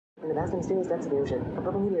the vast and mysterious depths of the ocean, a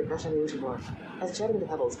purple meteor crashed on the ocean floor. As it shattered into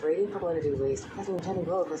pebbles, a radiant purple energy was released, casting an enchanting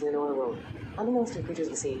glow across the underwater world. Unbeknownst to the creatures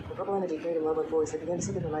of the sea, the purple energy carried a love-like force that began to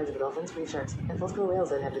seep into the minds of the dolphins, reef sharks, and full killer whales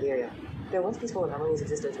that inhabited the area. Their once peaceful and harmonious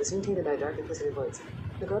existence was soon tainted by a dark and twisted influence.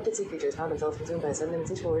 The corrupted sea creatures found themselves consumed by a sudden and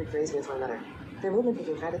insatiable urge to race against one another. Their movement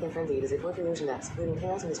became frantic and frenzied as they tore through the ocean depths, leaving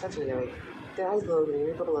chaos and destruction in their wake. Their eyes glowed with a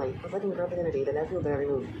weird purple light, reflecting the corrupted energy that now fueled their every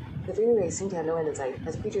move. The fiery race seemed to have no end in sight,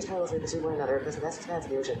 as the creatures tirelessly pursued one another across the vast expanse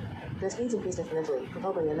of the ocean. Their speeds increased exponentially,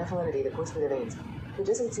 propelled by the unnatural energy that coursed through their veins. But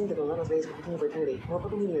just as it seemed that the relentless race would continue for eternity, more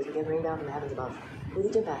purple meteors began to rain down from the heavens above. With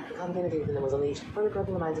each impact, the cosmic energy within them was unleashed, further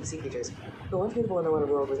corrupting the minds of the sea creatures. The once beautiful underwater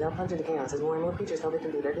world was now plunged into chaos as more and more creatures fell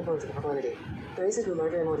victim to the dark influence of the purple energy. The races grew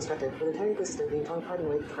larger and more destructive, with the entire ecosystem being torn apart in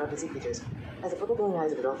the wake of the corrupted sea creatures. As the purple glowing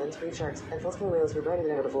eyes of the dolphins, reef sharks, and full-scale whales grew brighter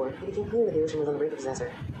than ever before, it became clear that the ocean was on the brink of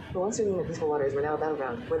disaster. The once serene and peaceful waters were now a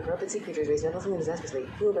battleground, where the corrupted sea creatures raced endlessly and disastrously,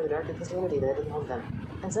 fueled by the dark and twisted energy that had taken hold of them.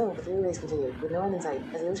 And so, the fiery race continued, with no end in sight,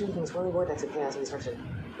 as the ocean became a swirling vortex of chaos and destruction.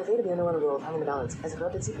 The fate of the underwater world hung in the balance, as the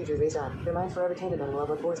corrupted sea creatures raced on, their minds forever tainted by the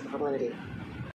love-like force of the purple energy.